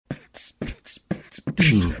Hey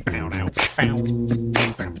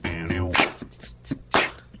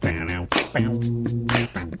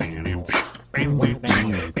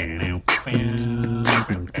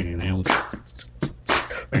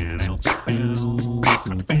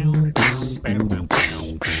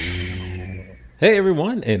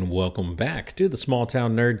everyone, and welcome back to the Small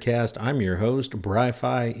Town Nerdcast. I'm your host,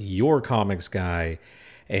 Bri-Fi, your comics guy,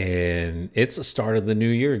 and it's the start of the new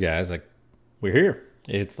year, guys. Like, we're here.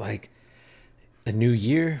 It's like a new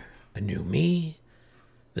year, a new me,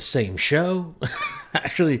 the same show.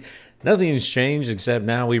 Actually, nothing's changed except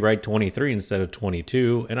now we write 23 instead of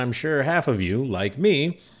 22, and I'm sure half of you, like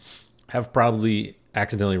me, have probably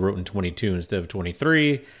accidentally written 22 instead of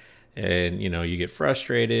 23. And, you get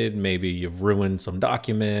frustrated. Maybe you've ruined some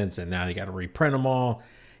documents and now you got to reprint them all.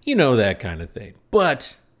 That kind of thing.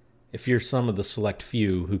 But if you're some of the select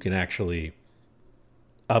few who can actually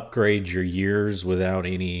upgrade your years without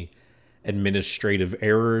any administrative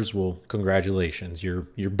errors, well, congratulations. You're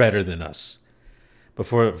better than us. But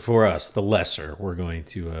for us, the lesser, we're going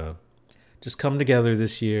to just come together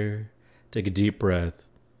this year, take a deep breath,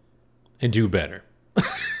 and do better.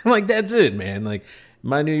 Like, that's it, man. Like,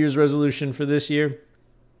 my New Year's resolution for this year,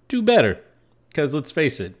 do better. Because let's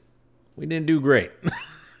face it, we didn't do great.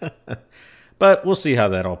 But we'll see how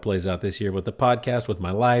that all plays out this year with the podcast, with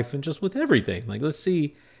my life, and just with everything. Like, let's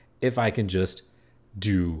see if I can just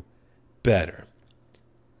do better.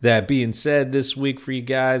 That being said, this week for you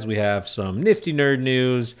guys, we have some nifty nerd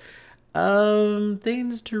news.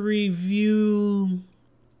 Things to review.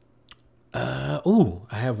 I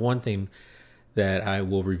have one thing that I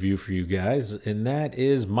will review for you guys, and that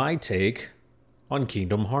is my take on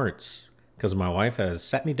Kingdom Hearts, because my wife has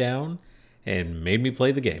sat me down and made me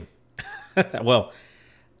play the game. Well,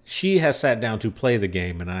 she has sat down to play the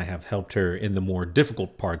game, and I have helped her in the more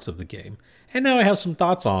difficult parts of the game. And now I have some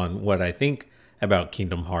thoughts on what I think about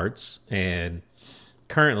Kingdom Hearts, and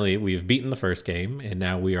currently we have beaten the first game, and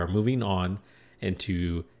now we are moving on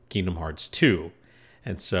into Kingdom Hearts 2.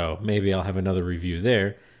 And so maybe I'll have another review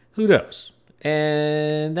there. Who knows?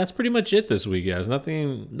 And that's pretty much it this week, guys.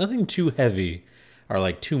 Nothing too heavy or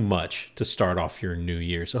like too much to start off your new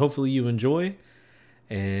year. So hopefully you enjoy.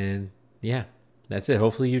 And yeah, that's it.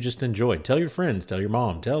 Hopefully you just enjoyed. Tell your friends, tell your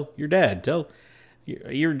mom, tell your dad, tell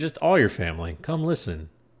your just all your family. Come listen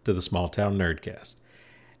to the Small Town Nerdcast.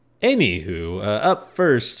 Anywho, up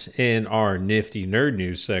first in our nifty nerd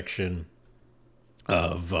news section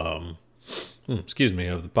of the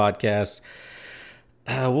podcast.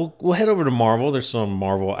 We'll head over to Marvel. There's some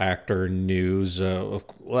Marvel actor news.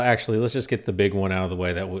 Actually, let's just get the big one out of the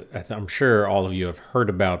way that I'm sure all of you have heard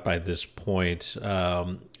about by this point.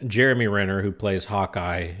 Jeremy Renner, who plays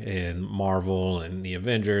Hawkeye in Marvel and the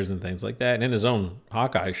Avengers and things like that, and in his own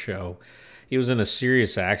Hawkeye show, he was in a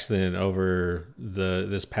serious accident over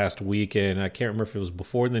this past weekend. I can't remember if it was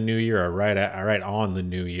before the new year or right on the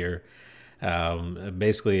new year.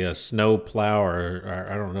 Basically a snow plow or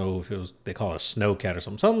I don't know if it was, they call it a snowcat or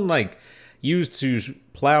something like used to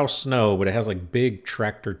plow snow, but it has like big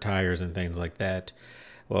tractor tires and things like that.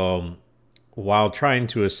 Well, while trying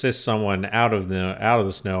to assist someone out of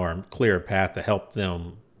the snow or clear a path to help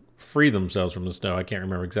them free themselves from the snow, I can't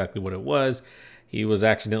remember exactly what it was. He was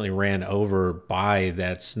accidentally ran over by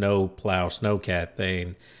that snow plow snowcat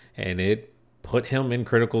thing, and it put him in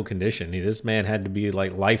critical condition. This man had to be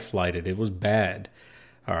like life flighted. It was bad.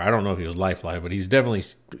 Or I don't know if he was life flighted, but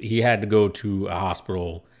he had to go to a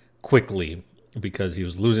hospital quickly because he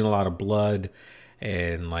was losing a lot of blood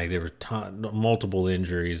and like there were multiple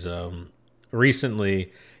injuries.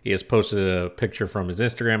 Recently, he has posted a picture from his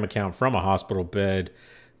Instagram account from a hospital bed.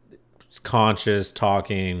 He's conscious,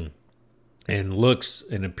 talking, and looks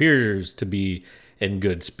and appears to be in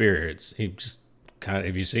good spirits. He just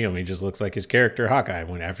if you see him, he just looks like his character Hawkeye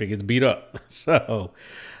after he gets beat up. So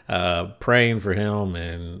praying for him,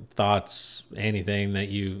 and thoughts, anything that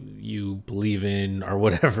you believe in or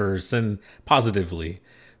whatever, send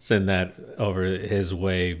that over his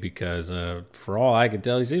way, because for all I can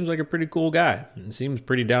tell, he seems like a pretty cool guy and seems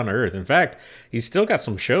pretty down to earth. In fact, he's still got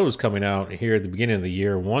some shows coming out here at the beginning of the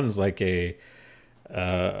year. One's like a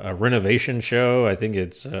renovation show. I think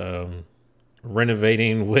it's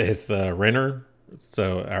renovating with Renner.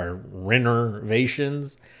 So our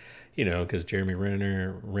renovations, because Jeremy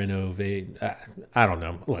Renner renovate. I don't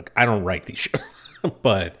know. Look, I don't write these shows,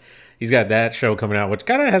 but he's got that show coming out, which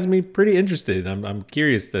kind of has me pretty interested. I'm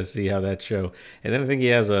curious to see how that show. And then I think he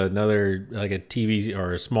has another, like a TV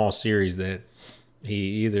or a small series that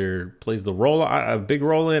he either plays a big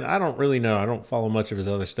role in. I don't really know. I don't follow much of his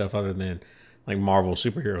other stuff other than like Marvel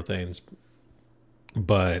superhero things.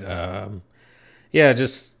 But yeah,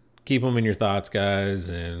 just keep him in your thoughts, guys.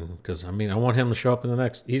 And because I mean, I want him to show up in the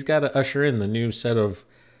next. He's got to usher in the new set of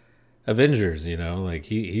Avengers. Like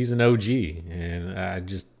he's an OG, and I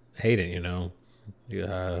just hate it.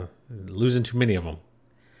 Losing too many of them.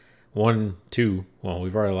 1, 2. Well,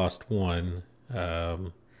 we've already lost one.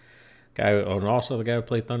 And also the guy who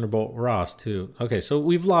played Thunderbolt Ross too. Okay, so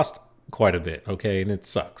we've lost quite a bit. Okay, and it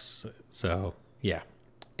sucks. So yeah.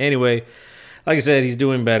 Anyway, like I said, he's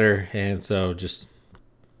doing better, and so just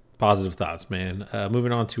positive thoughts, man.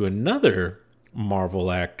 Moving on to another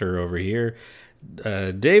Marvel actor over here.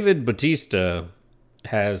 David Bautista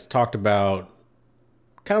has talked about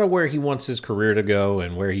kind of where he wants his career to go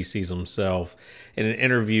and where he sees himself in an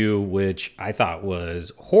interview, which I thought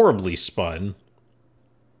was horribly spun.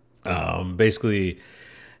 Basically,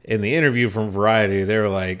 in the interview from Variety, they were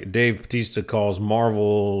like, Dave Bautista calls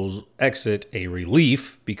Marvel's exit a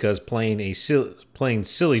relief because playing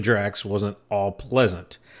silly Drax wasn't all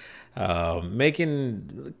pleasant.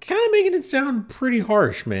 Making it sound pretty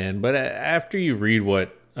harsh, man. But after you read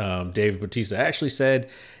what Dave Bautista actually said,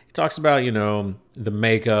 he talks about, the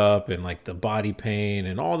makeup and like the body pain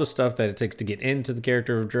and all the stuff that it takes to get into the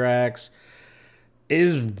character of Drax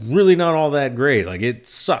is really not all that great. Like, it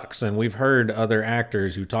sucks. And we've heard other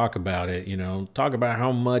actors who talk about it, talk about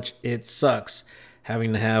how much it sucks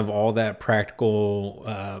having to have all that practical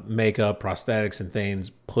makeup, prosthetics, and things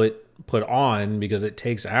put on because it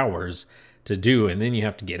takes hours to do, and then you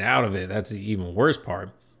have to get out of it. That's the even worse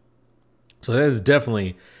part. So that is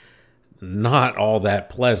definitely not all that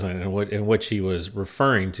pleasant in which he was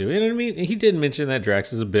referring to. And I mean, he did mention that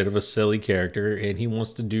Drax is a bit of a silly character and he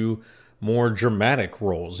wants to do more dramatic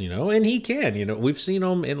roles, and he can. We've seen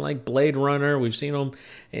him in like Blade Runner. We've seen him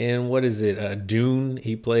in Dune.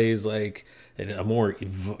 He plays like a more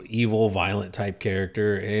evil, violent type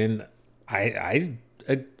character, and I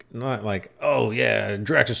not like, oh yeah,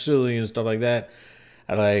 Drax is silly and stuff like that.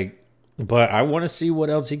 But I want to see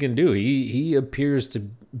what else he can do. He appears to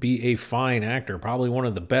be a fine actor, probably one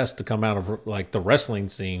of the best to come out of like the wrestling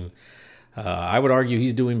scene. I would argue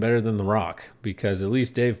he's doing better than The Rock, because at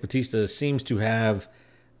least Dave Bautista seems to have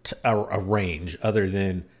a range other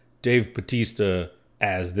than Dave Bautista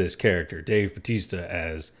as this character, Dave Bautista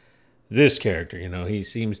as this character. He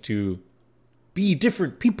seems to be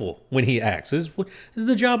different people when he acts. This is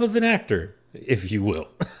the job of an actor, if you will.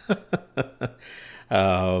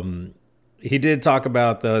 He did talk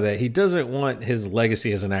about, though, that he doesn't want his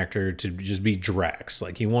legacy as an actor to just be Drax.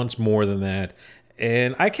 Like, he wants more than that.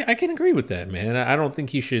 And I can agree with that, man. I don't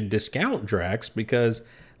think he should discount Drax because,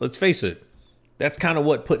 let's face it, that's kind of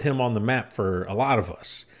what put him on the map for a lot of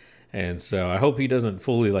us. And so I hope he doesn't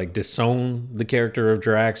fully like disown the character of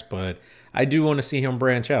Drax, but I do want to see him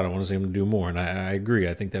branch out. I want to see him do more. And I agree.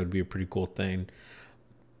 I think that would be a pretty cool thing.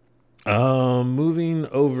 Moving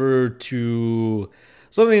over to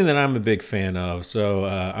something that I'm a big fan of. So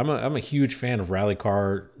I'm a huge fan of rally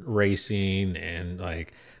car racing and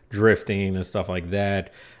like drifting and stuff like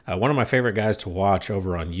that. One of my favorite guys to watch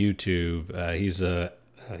over on YouTube, he's a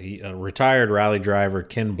retired rally driver,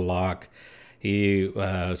 Ken Block. He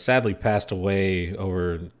sadly passed away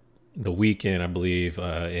over the weekend, I believe,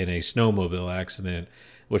 in a snowmobile accident,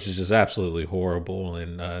 which is just absolutely horrible.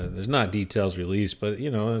 And there's not details released, but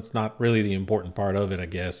it's not really the important part of it, I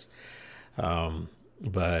guess.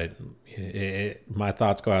 But my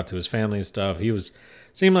thoughts go out to his family and stuff. He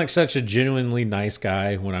seemed like such a genuinely nice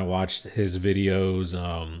guy when I watched his videos.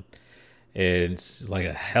 And it's like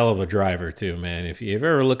a hell of a driver too, man. If you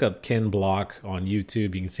ever look up Ken Block on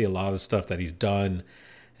YouTube, you can see a lot of stuff that he's done.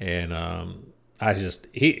 And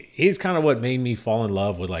he's kind of what made me fall in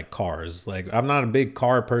love with like cars. Like, I'm not a big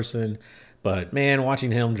car person, but man,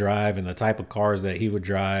 watching him drive and the type of cars that he would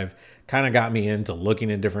drive kind of got me into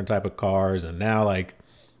looking at different type of cars. And now like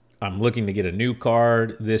I'm looking to get a new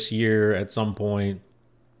car this year at some point.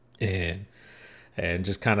 And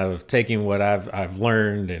just kind of taking what I've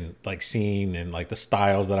learned and like seen and like the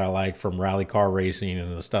styles that I like from rally car racing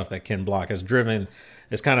and the stuff that Ken Block has driven,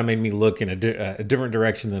 it's kind of made me look in a different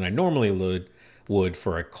direction than I normally would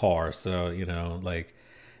for a car. So like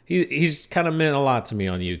he's kind of meant a lot to me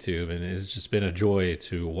on YouTube, and it's just been a joy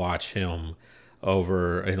to watch him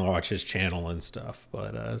over and watch his channel and stuff.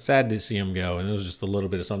 But sad to see him go, and it was just a little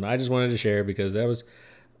bit of something I just wanted to share because that was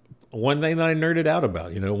one thing that I nerded out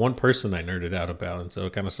about, one person I nerded out about. And so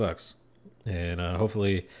it kind of sucks. And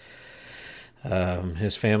hopefully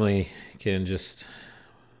his family can just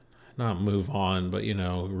not move on, but,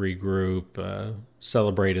 regroup,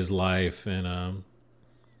 celebrate his life, and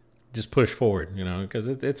just push forward, because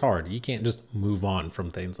it's hard. You can't just move on from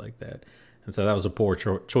things like that. And so that was a poor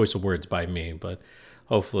choice of words by me. But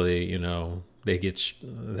hopefully,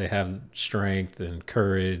 they have strength and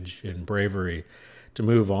courage and bravery to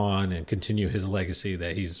move on and continue his legacy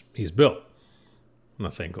that he's built. I'm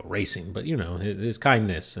not saying go racing, but his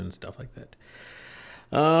kindness and stuff like that.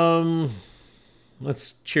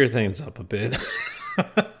 Let's cheer things up a bit.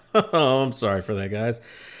 Oh, I'm sorry for that, guys.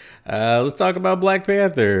 Let's talk about Black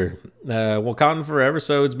Panther. Wakanda Forever.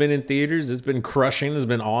 So it's been in theaters. It's been crushing. It's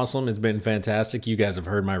been awesome. It's been fantastic. You guys have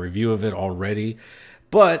heard my review of it already.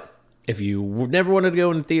 But if you never wanted to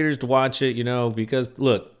go in theaters to watch it, because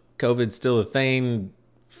look, COVID's still a thing.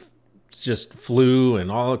 It's just flu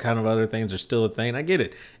and all kind of other things are still a thing. I get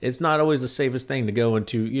it. It's not always the safest thing to go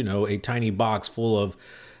into, a tiny box full of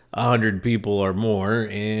 100 people or more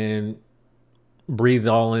and breathe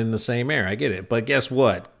all in the same air. I get it. But guess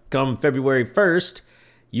what? Come February 1st,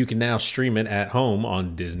 you can now stream it at home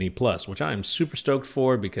on Disney Plus, which I am super stoked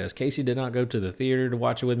for because Casey did not go to the theater to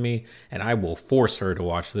watch it with me, and I will force her to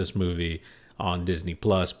watch this movie on Disney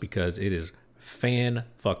Plus because it is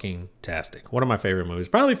fan-fucking-tastic. One of my favorite movies.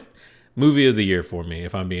 Probably movie of the year for me,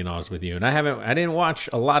 if I'm being honest with you. And I didn't watch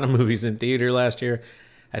a lot of movies in theater last year.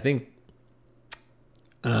 I think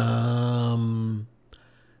the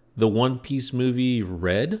One Piece movie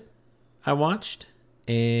Red I watched,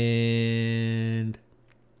 and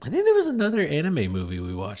I think there was another anime movie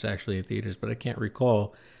we watched actually in theaters, but I can't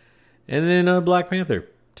recall. And then Black Panther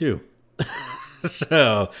too.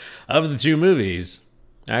 So of the two movies,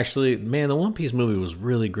 actually, man, the One Piece movie was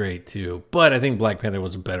really great too, but I think Black Panther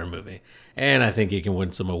was a better movie, and I think he can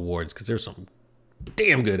win some awards because there's some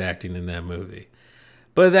damn good acting in that movie.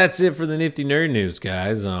 But that's it for the Nifty Nerd News,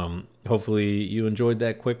 guys. Hopefully you enjoyed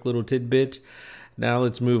that quick little tidbit. Now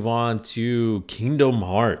let's move on to Kingdom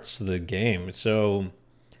Hearts, the game. So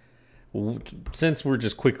since we're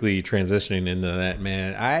just quickly transitioning into that,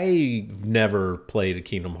 man, I never played a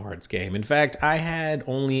Kingdom Hearts game. In fact, I had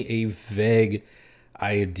only a vague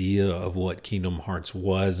idea of what Kingdom Hearts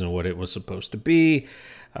was and what it was supposed to be.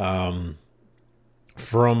 From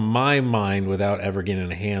my mind, without ever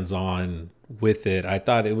getting hands-on with it, I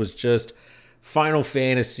thought it was just Final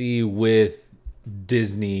Fantasy with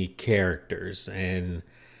Disney characters, and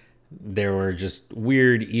there were just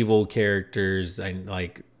weird evil characters, and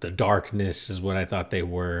like the darkness is what I thought they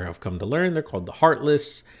were. I've come to learn they're called the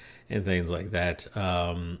Heartless and things like that.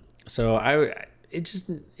 So it just,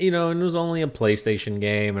 and it was only a PlayStation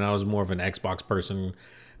game, and I was more of an Xbox person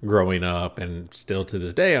growing up, and still to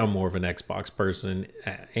this day I'm more of an Xbox person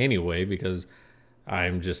anyway, because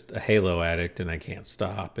I'm just a Halo addict and I can't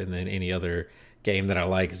stop. And then any other game that I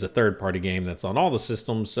like is a third-party game that's on all the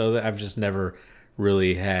systems, so that I've just never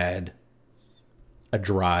really had a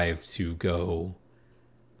drive to go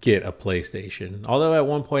get a PlayStation. Although at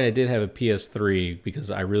one point I did have a PS3 because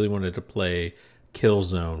I really wanted to play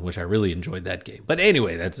Killzone, which I really enjoyed that game. But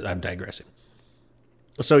anyway, I'm digressing.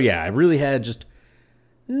 So yeah, I really had just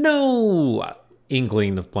no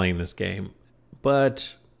inkling of playing this game.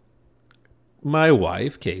 But my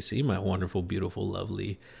wife, Casey, my wonderful, beautiful,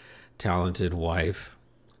 lovely, talented wife,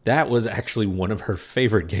 that was actually one of her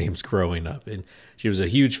favorite games growing up. And she was a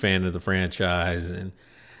huge fan of the franchise. And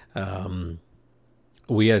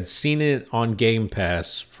we had seen it on Game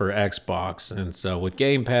Pass for Xbox. And so with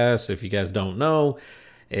Game Pass, if you guys don't know,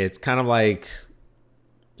 it's kind of like,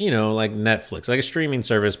 like Netflix, like a streaming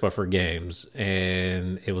service, but for games.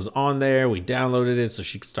 And it was on there. We downloaded it so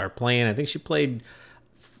she could start playing. I think she played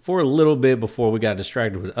for a little bit before we got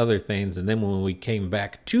distracted with other things. And then when we came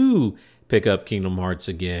back to pick up Kingdom Hearts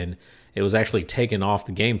again, it was actually taken off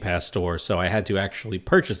the Game Pass store. So I had to actually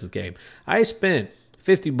purchase the game. I spent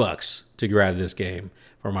 $50 to grab this game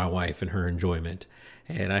for my wife and her enjoyment.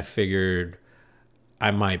 And I figured I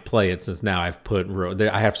might play it since now I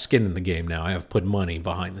have skin in the game now. I have put money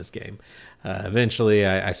behind this game. Eventually,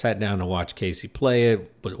 I sat down to watch Casey play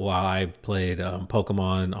it, but while I played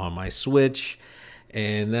Pokemon on my Switch.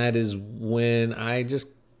 And that is when I just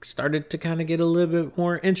started to kind of get a little bit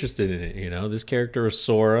more interested in it. This character is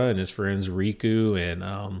Sora and his friends Riku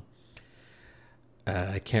and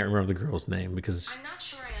I can't remember the girl's name because I'm not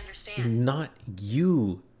sure I understand. Not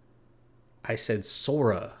you. I said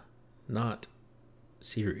Sora, not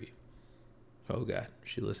Siri. Oh God, is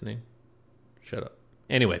she listening? Shut up.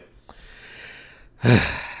 Anyway.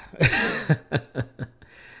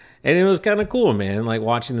 And it was kind of cool, man, like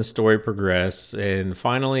watching the story progress. And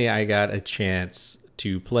finally, I got a chance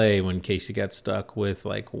to play when Casey got stuck with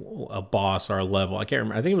like a boss or a level. I can't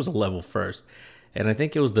remember. I think it was a level first. And I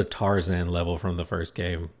think it was the Tarzan level from the first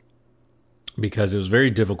game because it was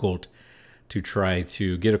very difficult to try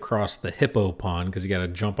to get across the hippo pond because you got to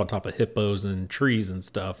jump on top of hippos and trees and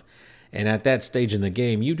stuff. And at that stage in the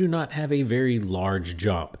game, you do not have a very large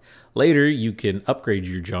jump. Later, you can upgrade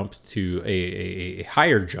your jump to a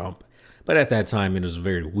higher jump, but at that time, it was a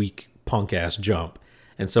very weak, punk-ass jump.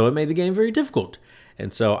 And so it made the game very difficult.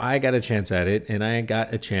 And so I got a chance at it, and I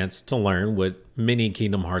got a chance to learn what many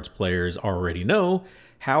Kingdom Hearts players already know,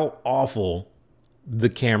 how awful the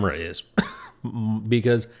camera is.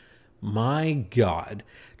 Because, my God,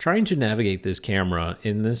 trying to navigate this camera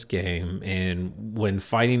in this game and when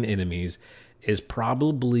fighting enemies is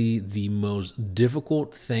probably the most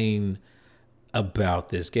difficult thing about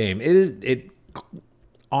this game. It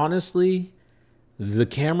honestly, the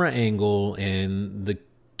camera angle and the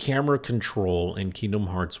camera control in Kingdom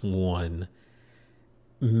Hearts 1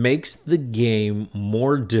 makes the game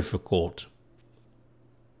more difficult,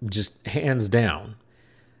 just hands down.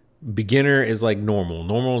 Beginner is like normal.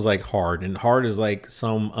 Normal is like hard. And hard is like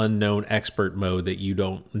some unknown expert mode that you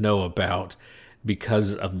don't know about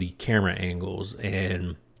because of the camera angles.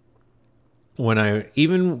 And when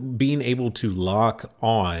even being able to lock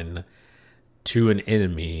on to an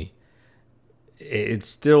enemy, it's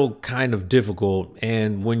still kind of difficult.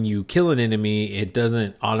 And when you kill an enemy, it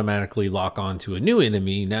doesn't automatically lock onto a new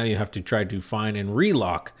enemy. Now you have to try to find and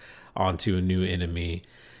relock onto a new enemy.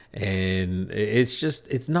 And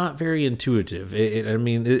it's not very intuitive.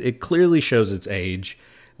 It clearly shows its age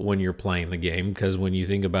when you're playing the game, because when you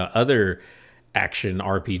think about other action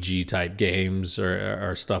RPG type games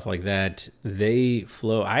or stuff like that, they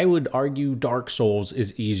flow. I would argue Dark Souls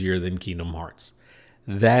is easier than Kingdom Hearts.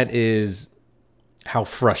 That is how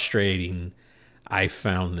frustrating I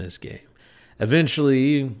found this game.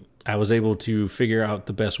 Eventually, I was able to figure out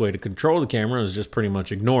the best way to control the camera is just pretty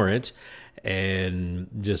much ignore it and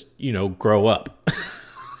just, grow up.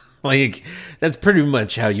 Like, that's pretty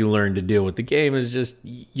much how you learn to deal with the game, is just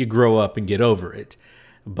you grow up and get over it.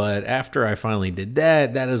 But after I finally did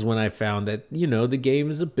that, that is when I found that, the game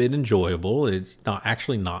is a bit enjoyable. It's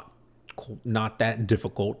not that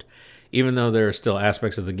difficult, even though there are still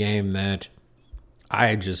aspects of the game that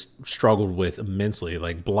I just struggled with immensely,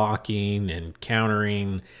 like blocking and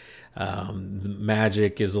countering. The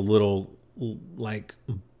magic is a little like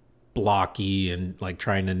blocky, and like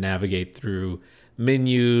trying to navigate through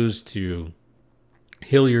menus to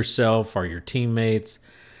heal yourself or your teammates.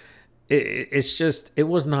 It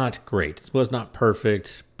was not great. It was not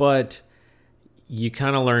perfect, but you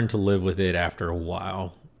kind of learn to live with it after a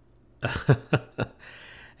while.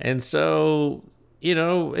 And so,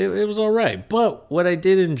 it was all right. But what I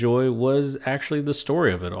did enjoy was actually the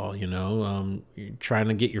story of it all, You're trying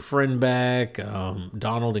to get your friend back.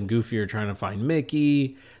 Donald and Goofy are trying to find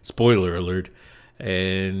Mickey. Spoiler alert.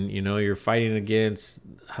 And, you're fighting against,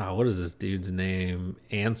 what is this dude's name?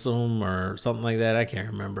 Ansem or something like that. I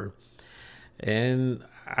can't remember. And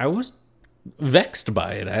I was vexed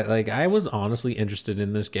by it. I was honestly interested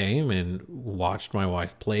in this game and watched my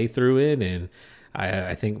wife play through it. And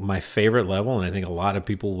I think my favorite level, and I think a lot of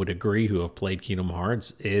people would agree who have played Kingdom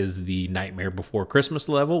Hearts, is the Nightmare Before Christmas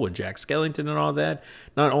level with Jack Skellington and all that.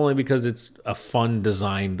 Not only because it's a fun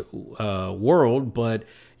designed world, but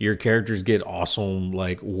your characters get awesome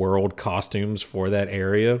world costumes for that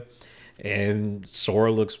area. And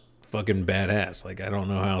Sora looks fucking badass. I don't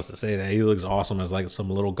know how else to say that. He looks awesome as some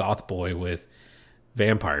little goth boy with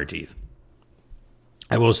vampire teeth.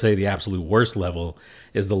 I will say the absolute worst level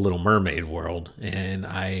is the Little Mermaid world, and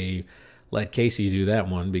I let Casey do that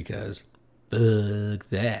one because fuck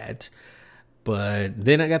that. But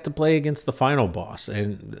then I got to play against the final boss,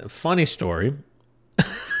 and funny story.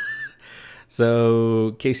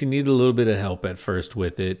 So Casey needed a little bit of help at first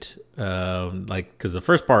with it, because the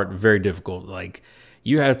first part very difficult.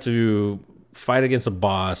 You have to fight against a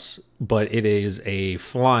boss, but it is a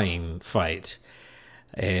flying fight,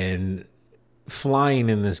 and flying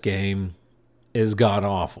in this game is god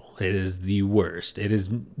awful. It is the worst. It is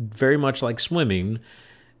very much like swimming,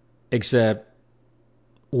 except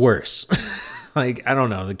worse. I don't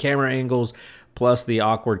know, the camera angles plus the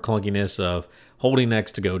awkward clunkiness of holding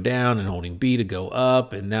X to go down and holding B to go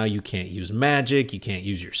up, and now you can't use magic, you can't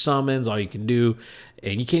use your summons. All you can do,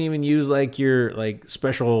 and you can't even use your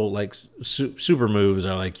special super moves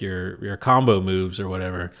or your combo moves or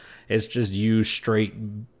whatever. It's just you straight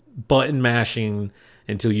button mashing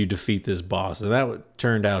until you defeat this boss. And that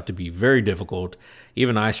turned out to be very difficult.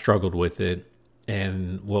 Even I struggled with it.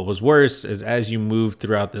 And what was worse is as you moved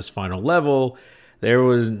throughout this final level, there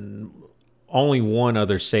was only one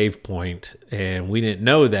other save point. And we didn't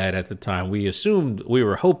know that at the time. We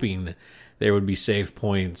were hoping there would be save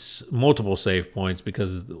points, multiple save points,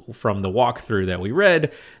 because from the walkthrough that we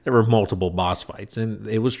read, there were multiple boss fights. And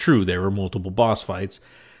it was true, there were multiple boss fights,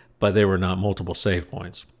 but there were not multiple save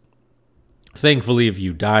points. Thankfully, if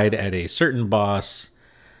you died at a certain boss,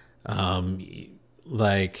 um,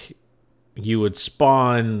 like you would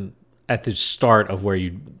spawn at the start of where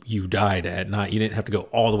you died at. Not, you didn't have to go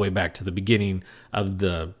all the way back to the beginning of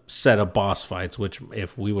the set of boss fights. Which,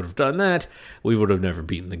 if we would have done that, we would have never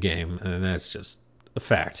beaten the game, and that's just a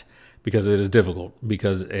fact because it is difficult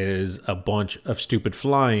because it is a bunch of stupid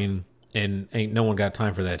flying and ain't no one got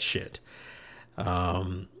time for that shit.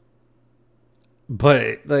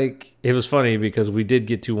 But like it was funny because we did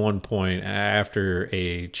get to one point after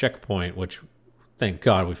a checkpoint, which thank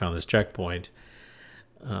God we found this checkpoint.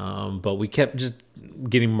 But we kept just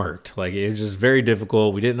getting murked. Like it was just very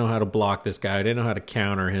difficult. We didn't know how to block this guy. We didn't know how to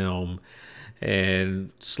counter him.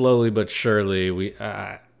 And slowly but surely,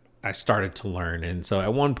 I started to learn. And so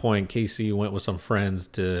at one point, Casey went with some friends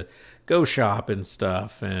to go shop and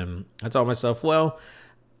stuff. And I told myself, well,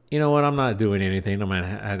 you know what? I'm not doing anything. I'm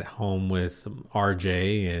at home with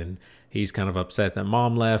RJ, and he's kind of upset that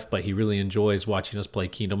mom left, but he really enjoys watching us play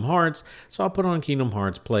Kingdom Hearts. So I'll put on Kingdom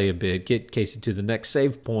Hearts, play a bit, get Casey to the next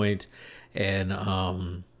save point, and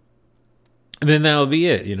then that'll be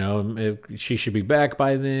it. You know, she should be back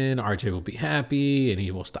by then. RJ will be happy, and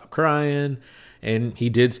he will stop crying. And he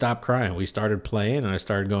did stop crying. We started playing, and I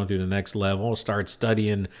started going through the next level, started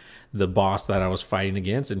studying the boss that I was fighting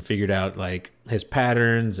against, and figured out like his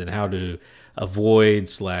patterns and how to avoid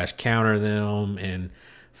 / counter them. And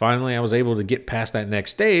finally, I was able to get past that next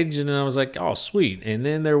stage, and then I was like, "Oh, sweet!" And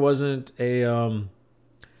then there wasn't a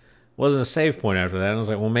save point after that. And I was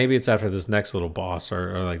like, "Well, maybe it's after this next little boss,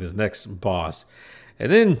 or like this next boss."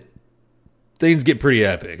 And then things get pretty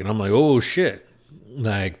epic, and I'm like, "Oh shit!"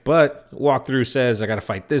 Like, but walkthrough says I got to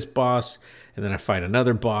fight this boss, and then I fight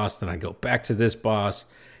another boss, then I go back to this boss,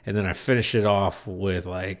 and then I finish it off with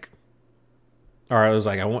like, or I was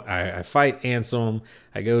like, I fight Ansem,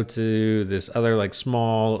 I go to this other like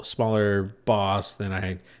smaller boss, then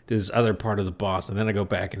I do this other part of the boss, and then I go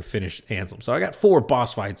back and finish Ansem. So I got 4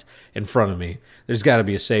 boss fights in front of me. There's got to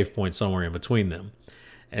be a save point somewhere in between them.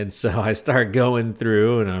 And so I start going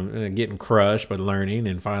through, and I'm getting crushed, but learning,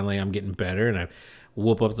 and finally I'm getting better, and I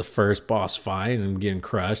whoop up the first boss fight, and I'm getting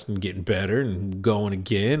crushed and getting better, and going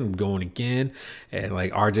again, and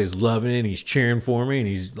like RJ's loving it, and he's cheering for me, and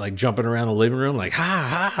he's like jumping around the living room, like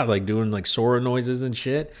ha ha, like doing like Sora noises and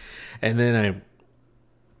shit. And then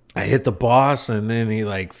I hit the boss, and then he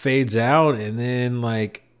like fades out, and then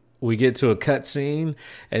like we get to a cutscene,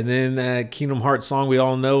 and then that Kingdom Hearts song we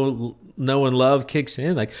all know and love kicks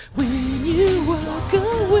in, like when you walk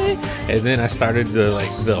away. And then I started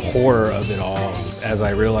the horror of it all as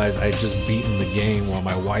I realized I had just beaten the game while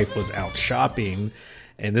my wife was out shopping.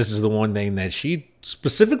 And this is the one thing that she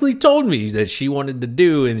specifically told me that she wanted to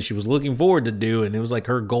do and she was looking forward to do, and it was like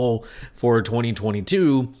her goal for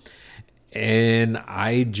 2022. And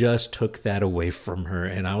I just took that away from her,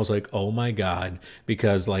 and I was like, oh my God,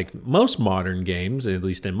 because like most modern games, at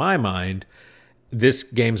least in my mind, this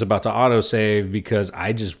game's about to autosave because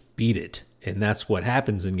I just beat it. And that's what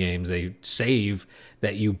happens in games. They save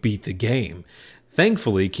that you beat the game.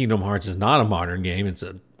 Thankfully, Kingdom Hearts is not a modern game. It's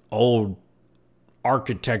an old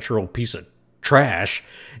architectural piece of trash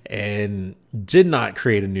and did not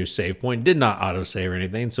create a new save point, did not autosave or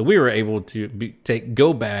anything. So we were able to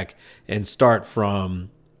go back and start from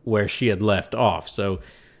where she had left off. So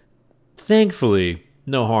thankfully,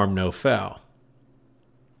 no harm, no foul.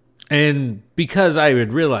 And because I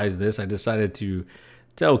had realized this, I decided to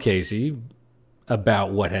tell Casey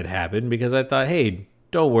about what had happened, because I thought, hey,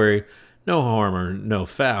 don't worry, no harm or no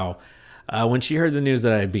foul. When she heard the news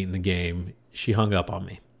that I had beaten the game, she hung up on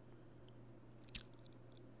me.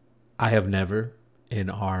 I have never in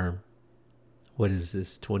our, what is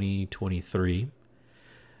this, 2023?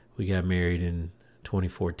 We got married in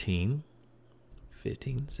 2014,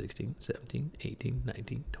 15, 16, 17, 18,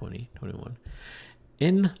 19, 20, 21.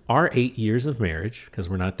 In our 8 years of marriage, because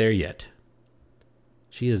we're not there yet,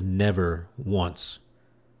 she has never once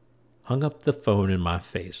hung up the phone in my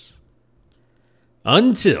face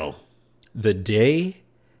until the day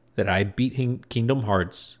that I beat Kingdom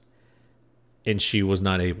Hearts and she was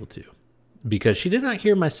not able to, because she did not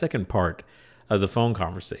hear my second part of the phone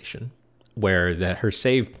conversation where that her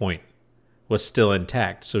save point was still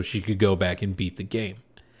intact so she could go back and beat the game.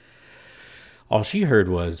 All she heard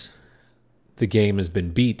was, the game has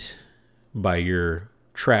been beat by your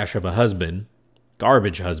trash of a husband,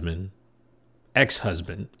 garbage husband,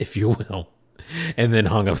 ex-husband, if you will, and then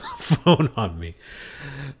hung up the phone on me.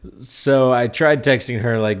 So I tried texting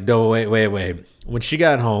her like, no, wait. When she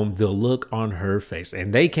got home, the look on her face,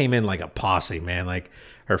 and they came in like a posse, man. Like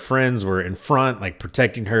her friends were in front, like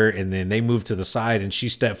protecting her, and then they moved to the side, and she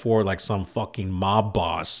stepped forward like some fucking mob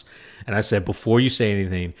boss And I said, before you say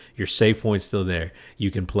anything, your save point's still there.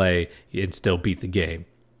 You can play and still beat the game.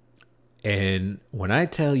 And when I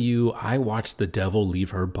tell you, I watched the devil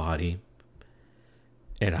leave her body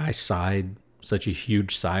and I sighed such a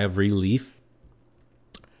huge sigh of relief.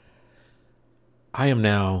 I am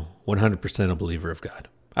now 100% a believer of God.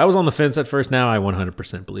 I was on the fence at first. Now I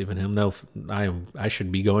 100% believe in him. No, I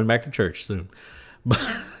should be going back to church soon. But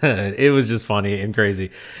it was just funny and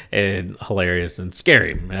crazy and hilarious and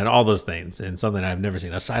scary and all those things. And something I've never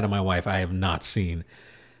seen. A side of my wife I have not seen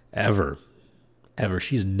ever.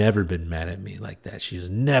 She's never been mad at me like that. She has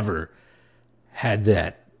never had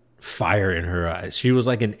that fire in her eyes. She was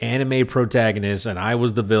like an anime protagonist and I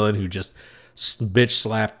was the villain who just bitch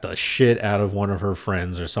slapped the shit out of one of her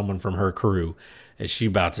friends or someone from her crew. And she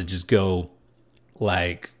about to just go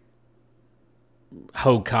like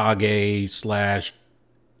Hokage slash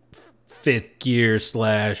fifth gear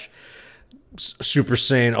slash Super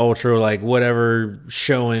Saiyan Ultra, like whatever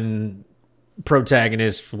showing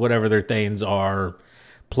protagonists, whatever their things are,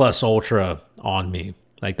 plus Ultra on me.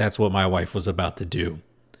 Like that's what my wife was about to do.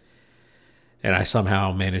 And I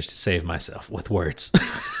somehow managed to save myself with words.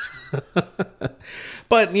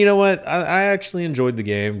 But you know what? I actually enjoyed the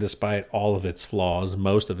game despite all of its flaws,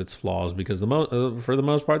 most of its flaws, because for the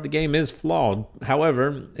most part, the game is flawed.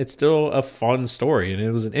 However, it's still a fun story, and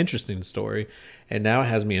it was an interesting story. And now it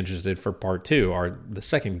has me interested for part 2, or the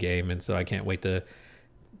second game, and so I can't wait to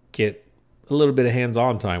get a little bit of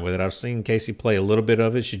hands-on time with it. I've seen Casey play a little bit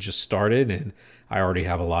of it. She just started, and I already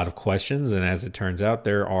have a lot of questions. And as it turns out,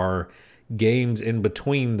 there are games in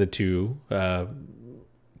between the two,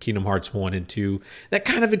 Kingdom Hearts 1 and 2, that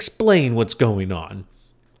kind of explain what's going on.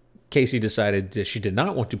 Casey decided that she did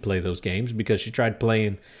not want to play those games because she tried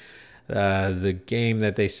playing the game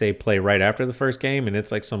that they say play right after the first game, and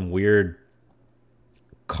it's like some weird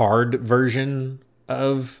card version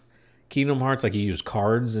of Kingdom Hearts. Like you use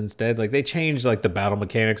cards instead. Like they changed like the battle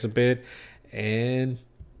mechanics a bit, and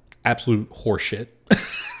absolute horseshit.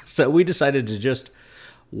 So we decided to just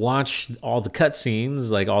watch all the cutscenes,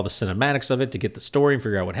 like all the cinematics of it to get the story and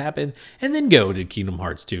figure out what happened, and then go to Kingdom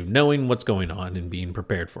Hearts 2, knowing what's going on and being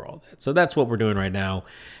prepared for all that. So that's what we're doing right now,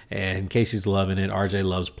 and Casey's loving it. RJ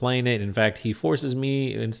loves playing it. In fact, he forces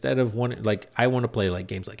me, instead of I want to play like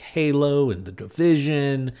games like Halo and The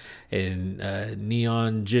Division and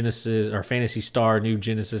Neon Genesis or Phantasy Star, New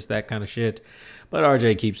Genesis, that kind of shit. But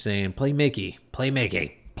RJ keeps saying, play Mickey,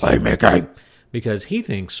 because he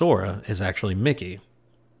thinks Sora is actually Mickey.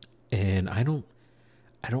 And I don't,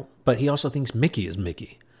 but he also thinks Mickey is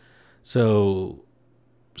Mickey. So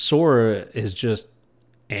Sora is just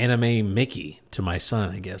anime Mickey to my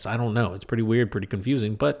son, I guess. I don't know. It's pretty weird, pretty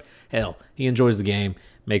confusing, but hell, he enjoys the game,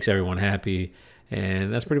 makes everyone happy.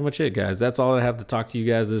 And that's pretty much it, guys. That's all I have to talk to you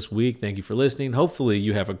guys this week. Thank you for listening. Hopefully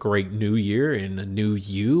you have a great new year and a new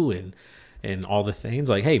you and all the things.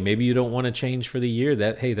 Like, hey, maybe you don't want to change for the year.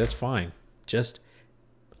 That's fine. Just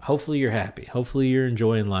hopefully you're happy. Hopefully you're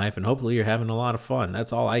enjoying life, and hopefully you're having a lot of fun.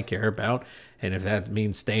 That's all I care about. And if that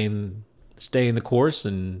means staying the course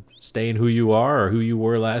and staying who you are or who you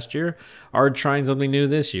were last year, or trying something new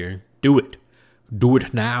this year, do it. Do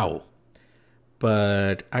it now.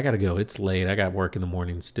 But I gotta go. It's late. I got work in the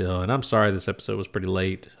morning still, and I'm sorry this episode was pretty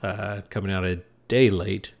late, coming out a day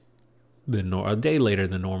later than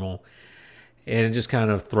normal, and it just kind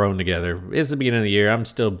of thrown together. It's the beginning of the year. I'm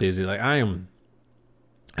still busy. Like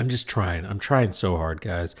I'm just trying. I'm trying so hard,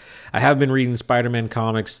 guys. I have been reading Spider-Man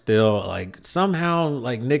comics still. Like somehow,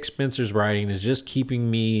 like Nick Spencer's writing is just keeping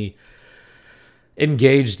me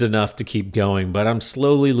engaged enough to keep going, but I'm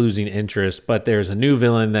slowly losing interest. But there's a new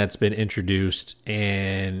villain that's been introduced,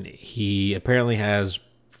 and he apparently has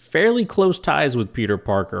fairly close ties with Peter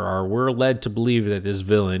Parker, or we're led to believe that this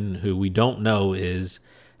villain, who we don't know has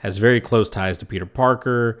very close ties to Peter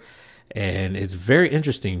Parker. And it's very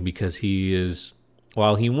interesting because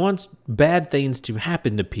while he wants bad things to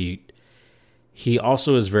happen to Pete, he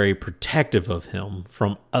also is very protective of him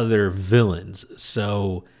from other villains.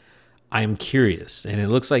 So I'm curious. And it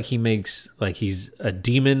looks like he's a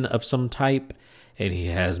demon of some type, and he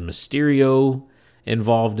has Mysterio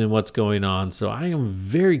involved in what's going on. So I am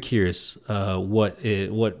very curious what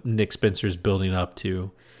Nick Spencer's building up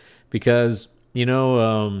to. Because,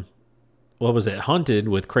 what was it? Hunted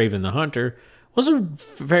with Kraven the Hunter was a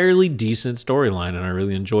fairly decent storyline, and I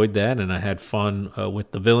really enjoyed that, and I had fun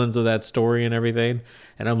with the villains of that story and everything,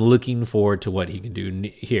 and I'm looking forward to what he can do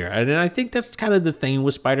here. And I think that's kind of the thing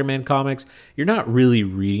with Spider-Man comics. You're not really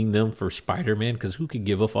reading them for Spider-Man, because who could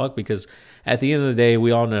give a fuck? Because at the end of the day,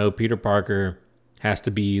 we all know Peter Parker has to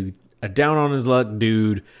be a down-on-his-luck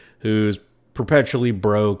dude who's perpetually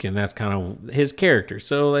broke, and that's kind of his character.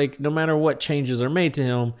 So like no matter what changes are made to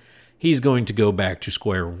him, he's going to go back to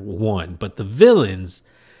square one. But the villains,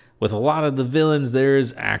 with a lot of the villains,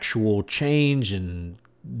 there's actual change and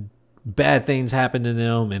bad things happen to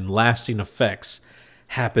them and lasting effects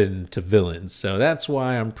happen to villains. So that's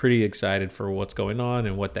why I'm pretty excited for what's going on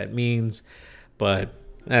and what that means. But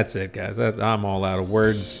that's it, guys. I'm all out of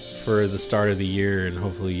words for the start of the year, and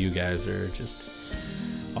hopefully you guys are just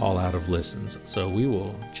all out of listens. So we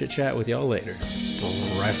will chit chat with y'all later.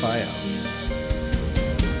 Wi-Fi out.